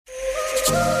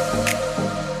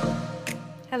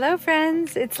Hello,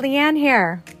 friends. It's Leanne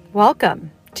here.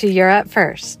 Welcome to You're Up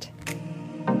First.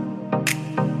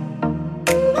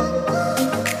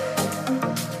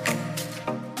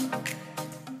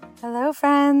 Hello,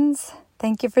 friends.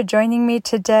 Thank you for joining me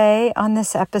today on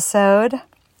this episode.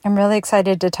 I'm really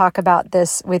excited to talk about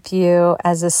this with you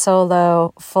as a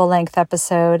solo full-length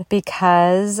episode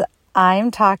because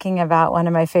I'm talking about one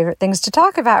of my favorite things to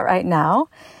talk about right now,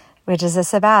 which is a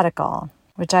sabbatical,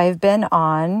 which I have been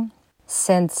on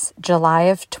since July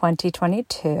of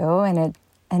 2022, and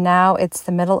now it's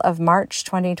the middle of March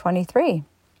 2023.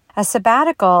 A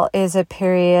sabbatical is a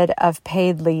period of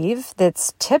paid leave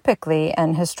that's typically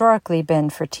and historically been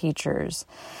for teachers.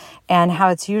 And how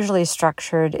it's usually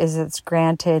structured is it's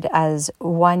granted as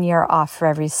 1 year off for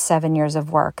every 7 years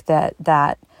of work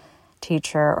that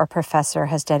teacher or professor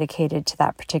has dedicated to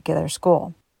that particular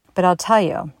school. But I'll tell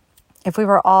you, if we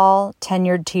were all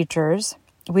tenured teachers,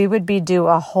 we would be due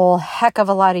a whole heck of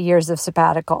a lot of years of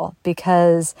sabbatical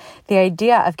because the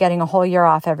idea of getting a whole year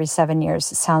off every 7 years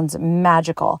sounds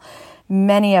magical.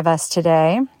 Many of us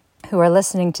today who are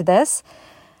listening to this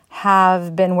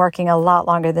have been working a lot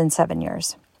longer than 7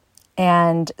 years.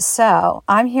 And so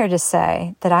I'm here to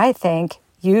say that I think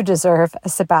you deserve a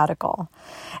sabbatical.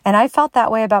 And I felt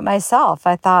that way about myself.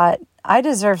 I thought I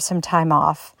deserve some time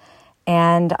off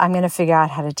and I'm going to figure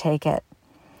out how to take it.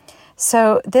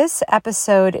 So this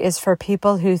episode is for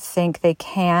people who think they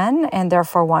can and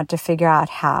therefore want to figure out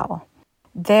how.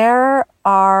 There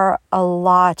are a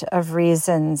lot of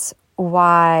reasons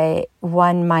why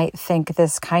one might think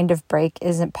this kind of break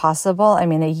isn't possible. I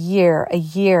mean, a year.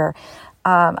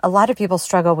 A lot of people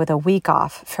struggle with a week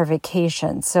off for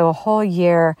vacation. So a whole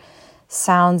year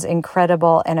sounds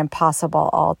incredible and impossible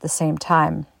all at the same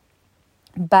time.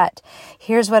 But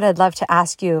here's what I'd love to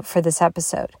ask you for this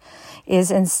episode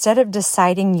is instead of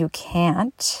deciding you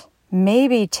can't,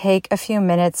 maybe take a few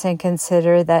minutes and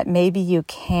consider that maybe you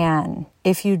can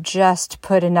if you just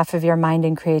put enough of your mind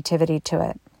and creativity to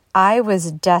it. I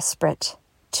was desperate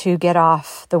to get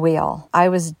off the wheel. I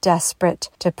was desperate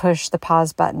to push the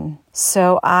pause button.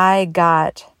 So I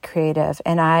got creative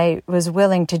and I was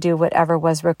willing to do whatever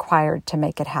was required to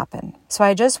make it happen. So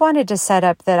I just wanted to set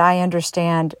up that I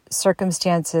understand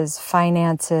circumstances,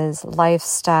 finances,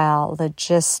 lifestyle,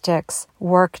 logistics,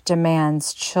 work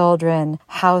demands, children,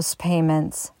 house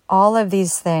payments, all of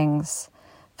these things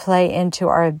play into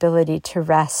our ability to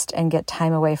rest and get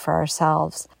time away for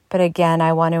ourselves. But again,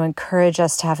 I want to encourage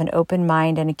us to have an open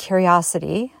mind and a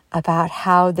curiosity about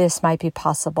how this might be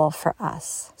possible for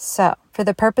us. So, for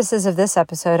the purposes of this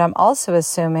episode, I'm also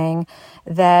assuming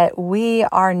that we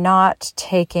are not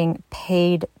taking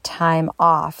paid time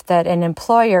off, that an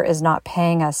employer is not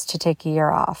paying us to take a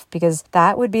year off, because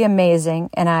that would be amazing,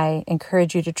 and I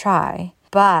encourage you to try.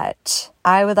 But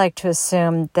I would like to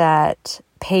assume that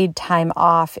paid time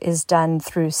off is done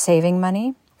through saving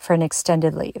money for an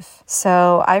extended leave.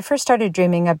 So I first started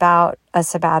dreaming about a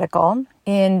sabbatical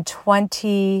in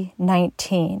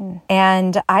 2019.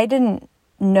 And I didn't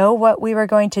know what we were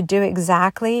going to do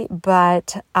exactly,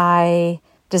 but I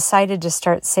decided to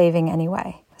start saving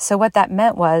anyway. So what that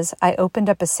meant was I opened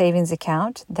up a savings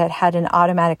account that had an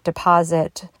automatic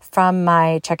deposit from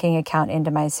my checking account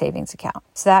into my savings account.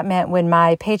 So that meant when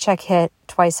my paycheck hit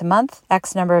twice a month,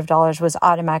 X number of dollars was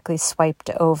automatically swiped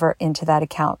over into that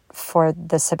account for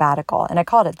the sabbatical. And I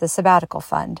called it the Sabbatical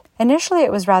Fund. Initially,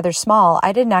 it was rather small.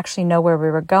 I didn't actually know where we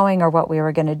were going or what we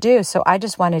were going to do. So I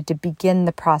just wanted to begin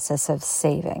the process of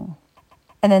saving.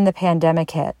 And then the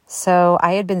pandemic hit. So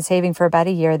I had been saving for about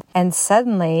a year and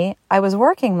suddenly I was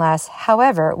working less.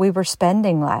 However, we were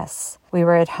spending less. We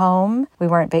were at home. We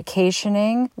weren't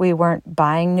vacationing. We weren't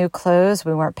buying new clothes.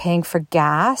 We weren't paying for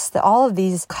gas. All of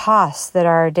these costs that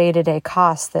are day-to-day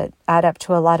costs that add up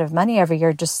to a lot of money every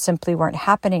year just simply weren't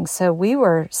happening. So we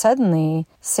were suddenly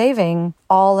saving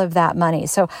all of that money.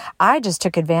 So I just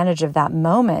took advantage of that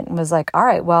moment and was like, all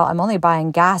right, well, I'm only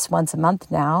buying gas once a month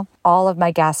now. All of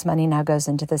my gas money now goes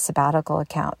into the sabbatical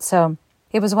account. So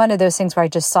it was one of those things where I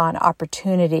just saw an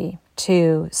opportunity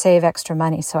to save extra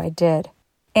money. So I did.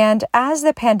 And as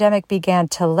the pandemic began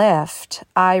to lift,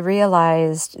 I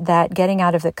realized that getting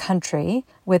out of the country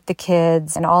with the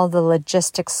kids and all the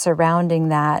logistics surrounding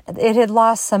that, it had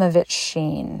lost some of its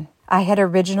sheen. I had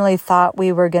originally thought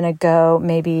we were going to go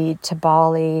maybe to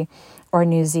Bali or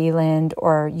New Zealand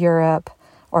or Europe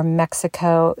or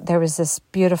Mexico. There was this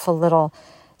beautiful little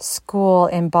school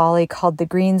in Bali called the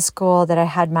Green School that I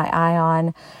had my eye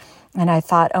on. And I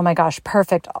thought, oh my gosh,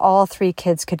 perfect. All 3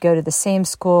 kids could go to the same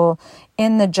school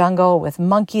in the jungle with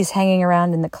monkeys hanging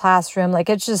around in the classroom. Like,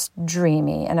 it's just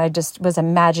dreamy. And I just was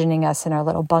imagining us in our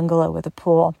little bungalow with a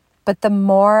pool. But the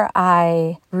more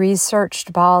I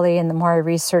researched Bali and the more I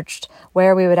researched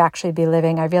where we would actually be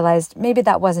living, I realized maybe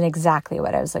that wasn't exactly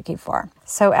what I was looking for.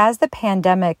 So as the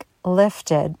pandemic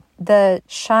lifted, the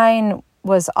shine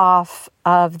was off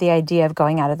of the idea of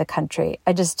going out of the country.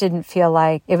 I just didn't feel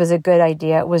like it was a good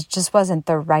idea. It just wasn't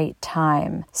the right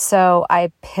time. So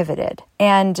I pivoted.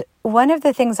 And one of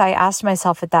the things I asked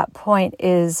myself at that point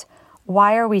is,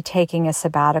 why are we taking a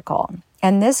sabbatical?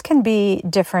 And this can be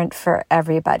different for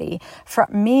everybody. For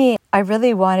me, I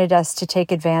really wanted us to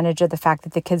take advantage of the fact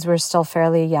that the kids were still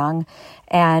fairly young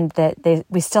and that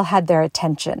we still had their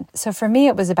attention. So for me,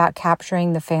 it was about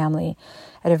capturing the family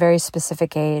at a very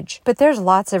specific age. But there's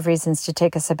lots of reasons to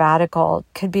take a sabbatical. It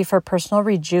could be for personal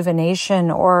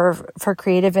rejuvenation or for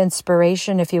creative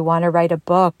inspiration if you want to write a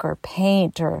book or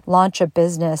paint or launch a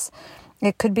business.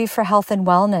 It could be for health and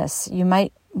wellness. You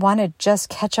might want to just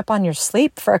catch up on your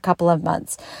sleep for a couple of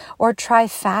months, or try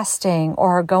fasting,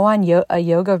 or go on a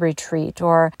yoga retreat,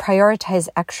 or prioritize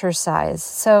exercise.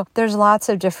 So there's lots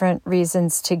of different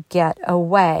reasons to get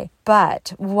away.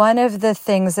 But one of the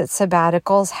things that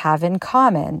sabbaticals have in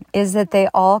common is that they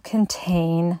all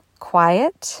contain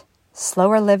quiet,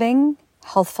 slower living,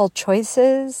 healthful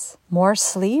choices, more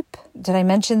sleep. Did I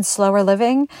mention slower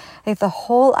living? Like the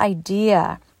whole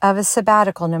idea of a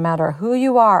sabbatical, no matter who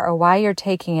you are or why you're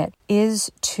taking it,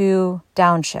 is to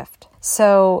downshift.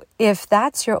 So if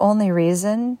that's your only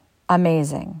reason,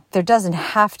 amazing. There doesn't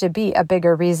have to be a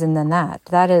bigger reason than that.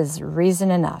 That is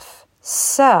reason enough.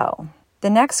 So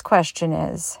the next question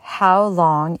is, how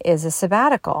long is a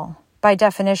sabbatical? By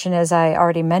definition, as I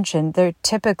already mentioned, they're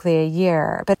typically a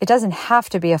year, but it doesn't have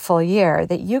to be a full year,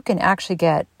 that you can actually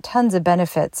get tons of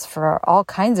benefits for all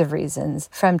kinds of reasons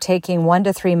from taking 1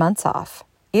 to 3 months off.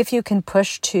 If you can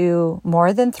push to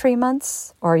more than 3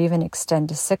 months or even extend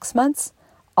to 6 months,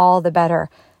 all the better.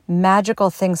 Magical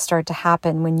things start to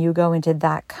happen when you go into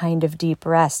that kind of deep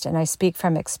rest. And I speak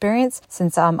from experience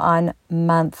since I'm on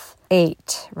month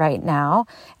 8 right now,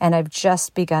 and I've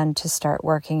just begun to start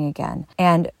working again.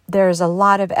 And there's a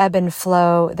lot of ebb and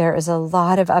flow. There is a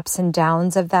lot of ups and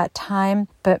downs of that time,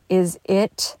 but is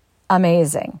it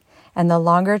amazing? And the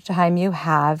longer time you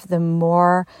have, the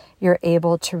more you're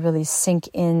able to really sink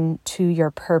into your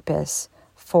purpose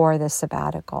for the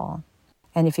sabbatical.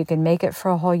 And if you can make it for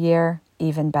a whole year,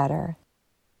 even better.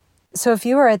 So if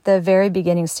you are at the very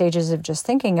beginning stages of just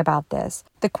thinking about this,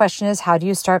 the question is, how do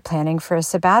you start planning for a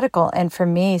sabbatical? And for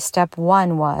me, step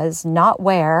 1 was not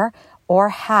where or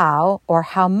how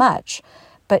much,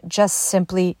 but just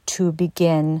simply to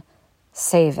begin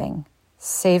saving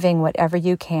whatever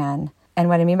you can. And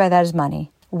what I mean by that is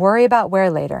money. Worry about where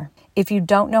later. If you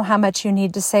don't know how much you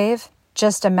need to save,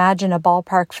 just imagine a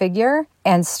ballpark figure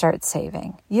and start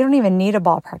saving. You don't even need a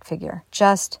ballpark figure.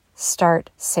 Just start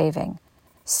saving.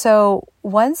 So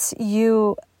once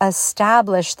you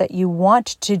establish that you want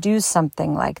to do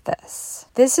something like this,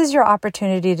 this is your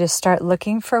opportunity to start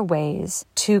looking for ways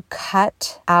to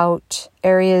cut out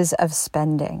areas of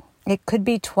spending. It could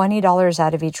be $20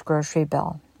 out of each grocery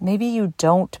bill. Maybe you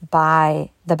don't buy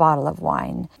the bottle of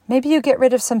wine. Maybe you get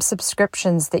rid of some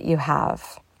subscriptions that you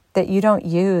have that you don't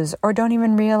use or don't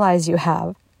even realize you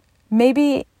have.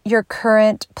 Maybe your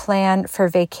current plan for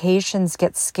vacations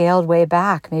gets scaled way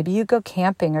back. Maybe you go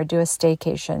camping or do a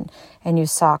staycation and you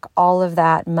sock all of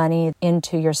that money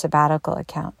into your sabbatical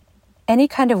account. Any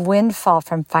kind of windfall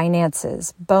from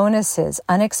finances, bonuses,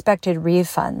 unexpected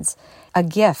refunds, a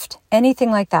gift,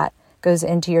 anything like that goes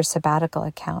into your sabbatical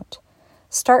account.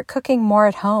 Start cooking more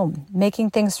at home, making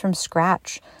things from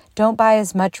scratch. Don't buy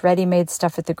as much ready-made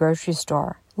stuff at the grocery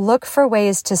store. Look for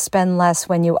ways to spend less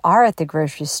when you are at the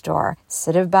grocery store.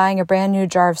 Instead of buying a brand new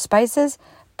jar of spices,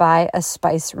 buy a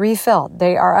spice refill.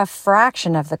 They are a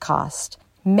fraction of the cost.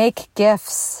 Make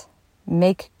gifts.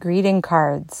 Make greeting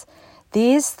cards.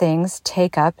 These things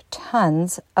take up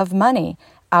tons of money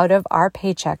out of our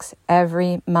paychecks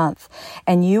every month.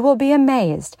 And you will be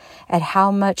amazed at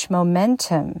how much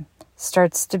momentum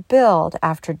starts to build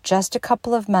after just a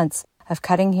couple of months of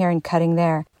cutting here and cutting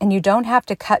there. And you don't have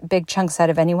to cut big chunks out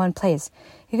of any one place.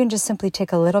 You can just simply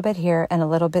take a little bit here and a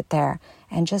little bit there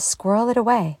and just squirrel it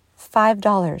away.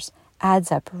 $5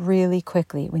 adds up really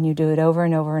quickly when you do it over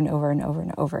and over and over and over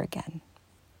and over again.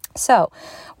 So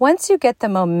once you get the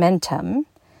momentum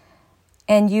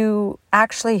and you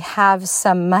actually have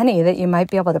some money that you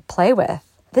might be able to play with,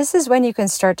 this is when you can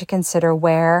start to consider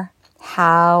where,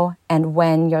 how, and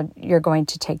when you're going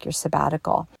to take your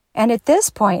sabbatical. And at this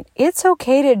point, it's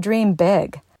okay to dream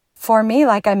big. For me,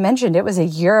 like I mentioned, it was a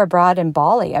year abroad in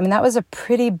Bali. I mean, that was a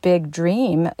pretty big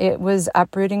dream. It was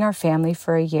uprooting our family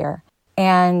for a year.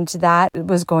 And that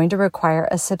was going to require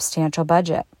a substantial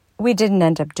budget. we didn't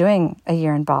end up doing a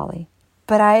year in Bali.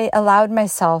 But I allowed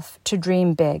myself to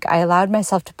dream big. I allowed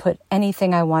myself to put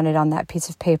anything I wanted on that piece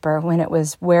of paper when it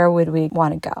was, where would we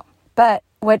want to go? But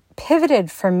what pivoted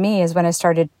for me is when I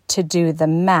started to do the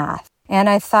math. And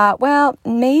I thought, well,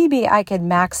 maybe I could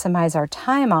maximize our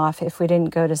time off if we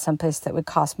didn't go to someplace that would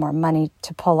cost more money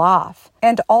to pull off.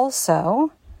 And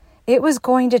also, it was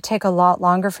going to take a lot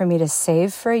longer for me to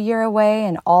save for a year away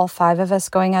and all 5 of us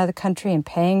going out of the country and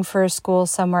paying for a school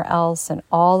somewhere else and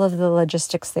all of the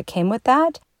logistics that came with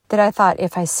that I thought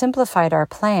if I simplified our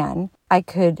plan, I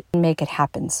could make it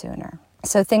happen sooner.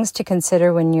 So things to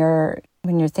consider when you're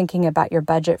thinking about your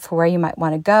budget for where you might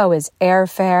want to go is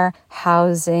airfare,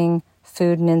 housing,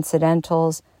 food and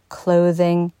incidentals,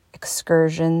 clothing,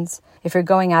 excursions. If you're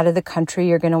going out of the country,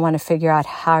 you're going to want to figure out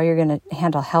how you're going to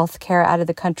handle healthcare out of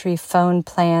the country, phone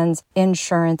plans,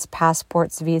 insurance,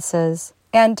 passports, visas.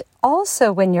 And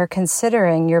also when you're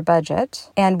considering your budget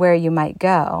and where you might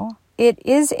go, it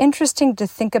is interesting to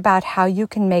think about how you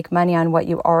can make money on what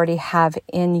you already have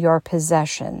in your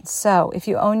possession. So if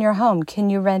you own your home, can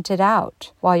you rent it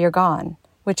out while you're gone,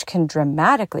 which can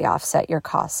dramatically offset your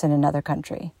costs in another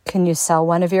country? Can you sell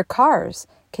one of your cars?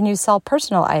 Can you sell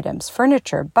personal items,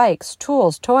 furniture, bikes,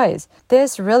 tools, toys?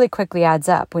 This really quickly adds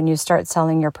up when you start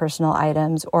selling your personal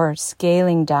items or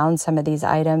scaling down some of these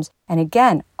items. And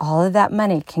again, all of that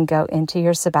money can go into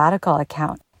your sabbatical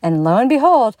account. And lo and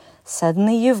behold,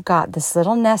 suddenly you've got this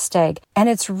little nest egg and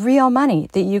it's real money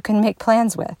that you can make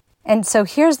plans with. And so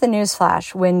here's the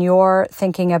newsflash when you're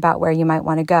thinking about where you might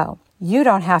want to go. You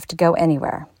don't have to go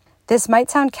anywhere. This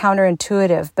might sound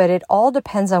counterintuitive, but it all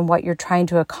depends on what you're trying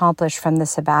to accomplish from the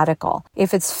sabbatical.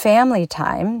 If it's family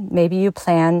time, maybe you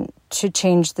plan to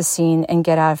change the scene and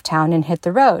get out of town and hit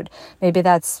the road. Maybe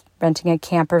that's renting a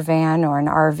camper van or an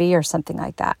RV or something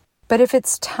like that. But if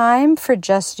it's time for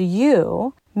just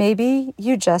you, maybe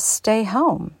you just stay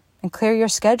home and clear your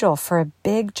schedule for a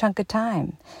big chunk of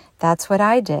time. That's what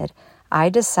I did. I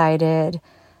decided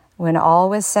when all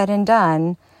was said and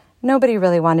done, nobody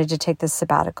really wanted to take this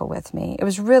sabbatical with me. It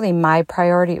was really my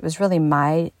priority. It was really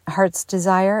my heart's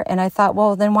desire. And I thought,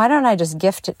 well, then why don't I just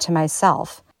gift it to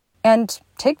myself and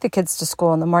take the kids to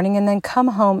school in the morning and then come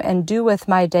home and do with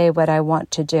my day what I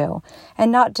want to do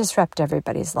and not disrupt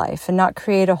everybody's life and not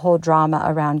create a whole drama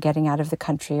around getting out of the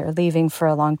country or leaving for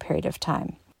a long period of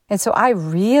time. And so I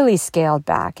really scaled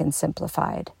back and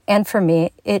simplified. And for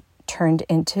me, it turned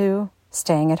into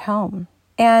staying at home.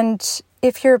 And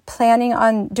if you're planning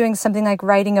on doing something like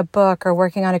writing a book or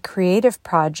working on a creative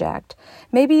project,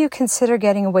 maybe you consider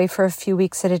getting away for a few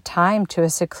weeks at a time to a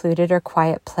secluded or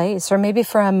quiet place, or maybe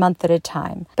for a month at a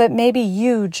time. But maybe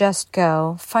you just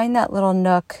go find that little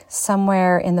nook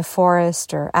somewhere in the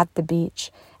forest or at the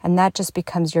beach, and that just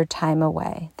becomes your time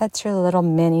away. That's your little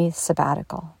mini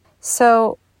sabbatical.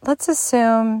 So let's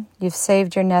assume you've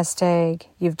saved your nest egg,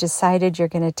 you've decided you're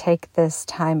going to take this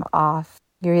time off.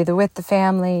 You're either with the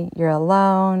family, you're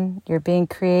alone, you're being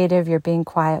creative, you're being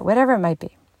quiet, whatever it might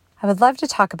be. I would love to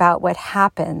talk about what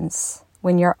happens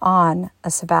when you're on a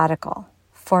sabbatical.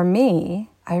 For me,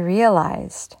 I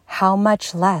realized how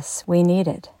much less we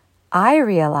needed. I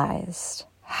realized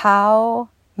how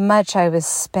much I was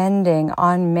spending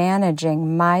on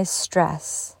managing my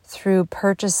stress through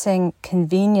purchasing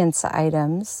convenience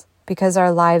items because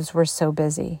our lives were so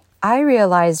busy. I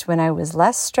realized when I was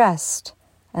less stressed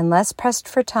and less pressed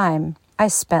for time, I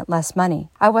spent less money.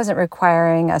 I wasn't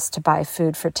requiring us to buy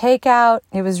food for takeout.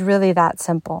 It was really that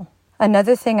simple.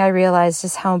 Another thing I realized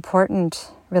is how important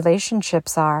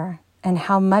relationships are and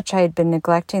how much I had been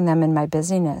neglecting them in my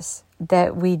busyness.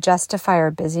 That we justify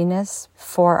our busyness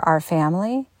for our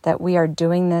family, that we are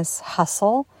doing this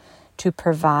hustle to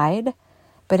provide,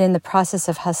 but in the process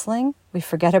of hustling, we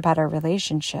forget about our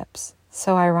relationships.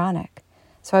 So ironic.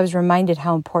 So I was reminded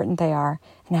how important they are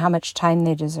and how much time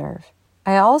they deserve.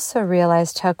 I also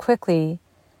realized how quickly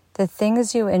the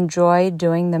things you enjoy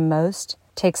doing the most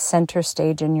take center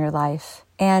stage in your life.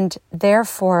 And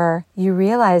therefore, you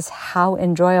realize how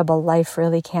enjoyable life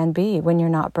really can be when you're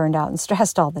not burned out and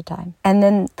stressed all the time. And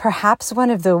then perhaps one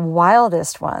of the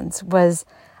wildest ones was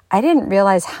I didn't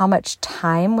realize how much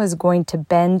time was going to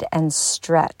bend and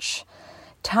stretch.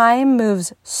 Time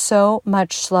moves so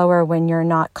much slower when you're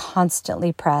not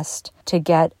constantly pressed to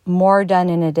get more done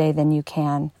in a day than you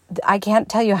can. I can't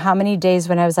tell you how many days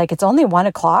when I was like, it's only 1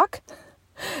 o'clock.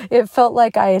 It felt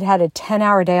like I had had a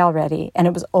 10-hour day already and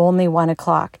it was only 1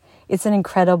 o'clock. It's an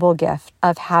incredible gift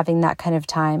of having that kind of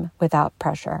time without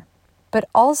pressure. But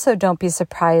also don't be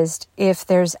surprised if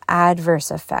there's adverse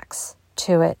effects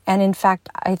to it. And in fact,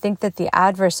 I think that the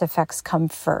adverse effects come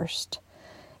first.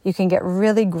 You can get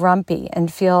really grumpy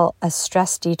and feel a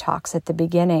stress detox at the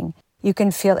beginning. You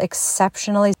can feel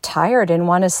exceptionally tired and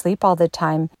want to sleep all the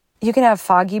time. You can have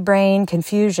foggy brain,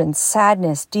 confusion,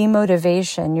 sadness,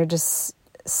 demotivation. You're just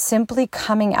simply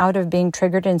coming out of being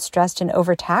triggered and stressed and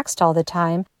overtaxed all the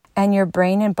time, and your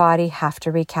brain and body have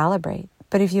to recalibrate.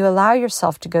 But if you allow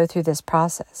yourself to go through this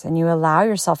process and you allow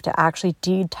yourself to actually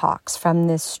detox from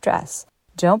this stress,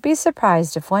 don't be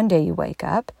surprised if one day you wake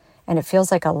up and it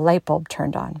feels like a light bulb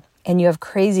turned on and you have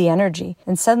crazy energy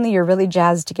and suddenly you're really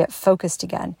jazzed to get focused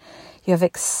again. You have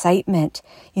excitement.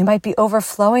 You might be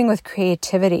overflowing with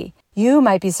creativity. You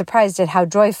might be surprised at how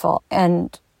joyful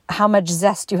and how much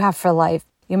zest you have for life.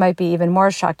 You might be even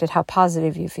more shocked at how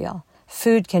positive you feel.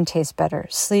 Food can taste better.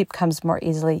 Sleep comes more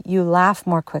easily. You laugh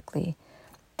more quickly.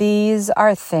 These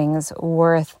are things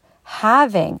worth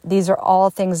having. These are all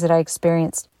things that I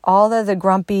experienced. All of the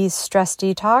grumpy stress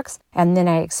detox, and then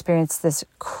I experienced this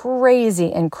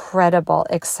crazy, incredible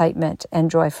excitement and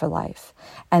joy for life.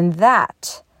 And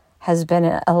that has been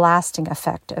a lasting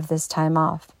effect of this time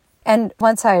off. And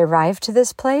once I arrived to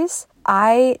this place,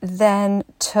 I then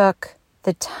took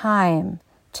the time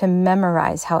to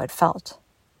memorize how it felt,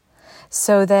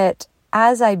 so that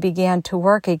as I began to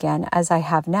work again, as I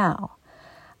have now,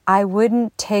 I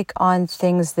wouldn't take on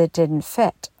things that didn't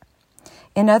fit.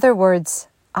 In other words,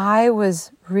 I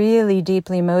was really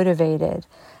deeply motivated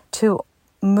to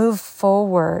move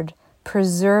forward,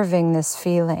 preserving this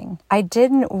feeling. I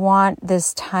didn't want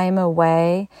this time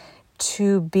away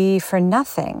to be for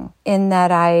nothing, in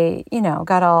that I,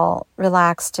 got all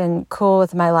relaxed and cool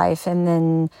with my life and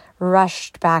then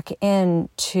rushed back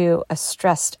into a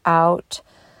stressed out,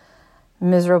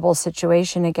 miserable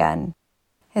situation again.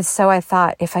 And so I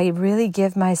thought, if I really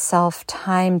give myself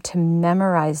time to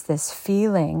memorize this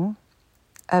feeling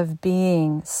of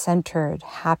being centered,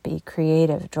 happy,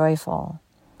 creative, joyful,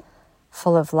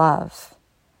 full of love,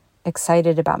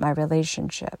 excited about my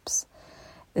relationships,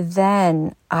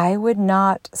 then I would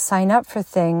not sign up for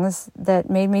things that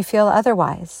made me feel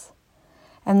otherwise,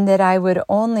 and that I would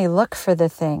only look for the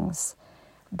things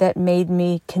that made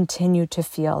me continue to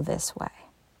feel this way.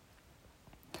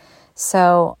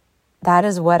 So that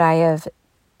is what I have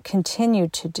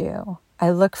continued to do. I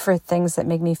look for things that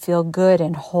make me feel good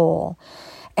and whole.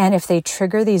 And if they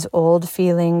trigger these old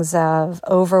feelings of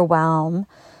overwhelm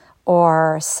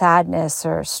or sadness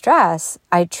or stress,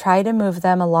 I try to move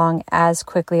them along as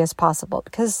quickly as possible,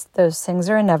 because those things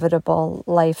are inevitable.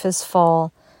 Life is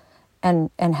full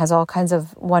and has all kinds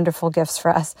of wonderful gifts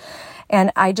for us.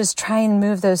 And I just try and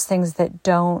move those things that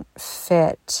don't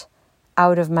fit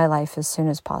out of my life as soon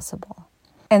as possible.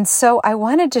 And so I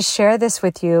wanted to share this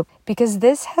with you because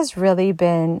this has really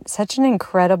been such an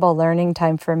incredible learning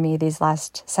time for me these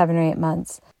last 7 or 8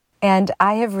 months. And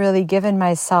I have really given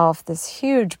myself this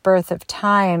huge birth of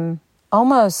time,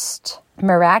 almost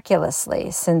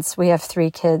miraculously, since we have 3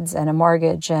 kids and a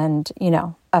mortgage and,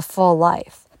 a full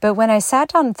life. But when I sat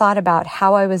down and thought about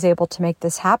how I was able to make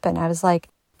this happen, I was like,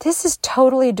 this is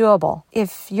totally doable.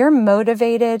 If you're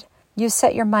motivated, you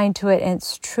set your mind to it, and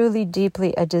it's truly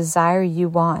deeply a desire you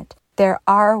want. There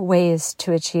are ways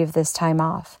to achieve this time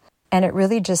off. And it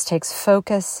really just takes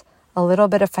focus, a little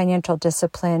bit of financial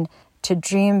discipline to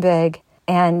dream big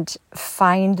and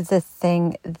find the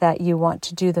thing that you want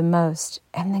to do the most,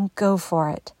 and then go for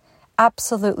it.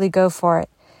 Absolutely go for it.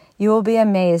 You will be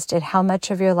amazed at how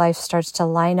much of your life starts to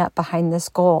line up behind this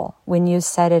goal when you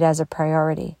set it as a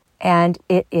priority. And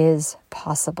it is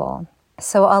possible.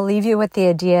 So I'll leave you with the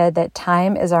idea that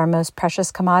time is our most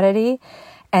precious commodity,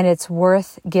 and it's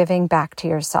worth giving back to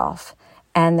yourself.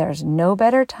 And there's no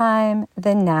better time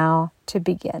than now to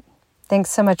begin.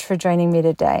 Thanks so much for joining me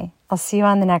today. I'll see you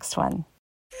on the next one.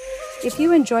 If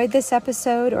you enjoyed this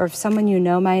episode, or if someone you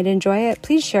know might enjoy it,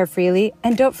 please share freely.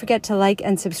 And don't forget to like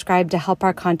and subscribe to help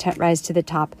our content rise to the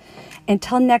top.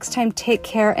 Until next time, take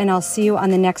care, and I'll see you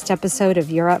on the next episode of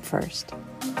You're Up First.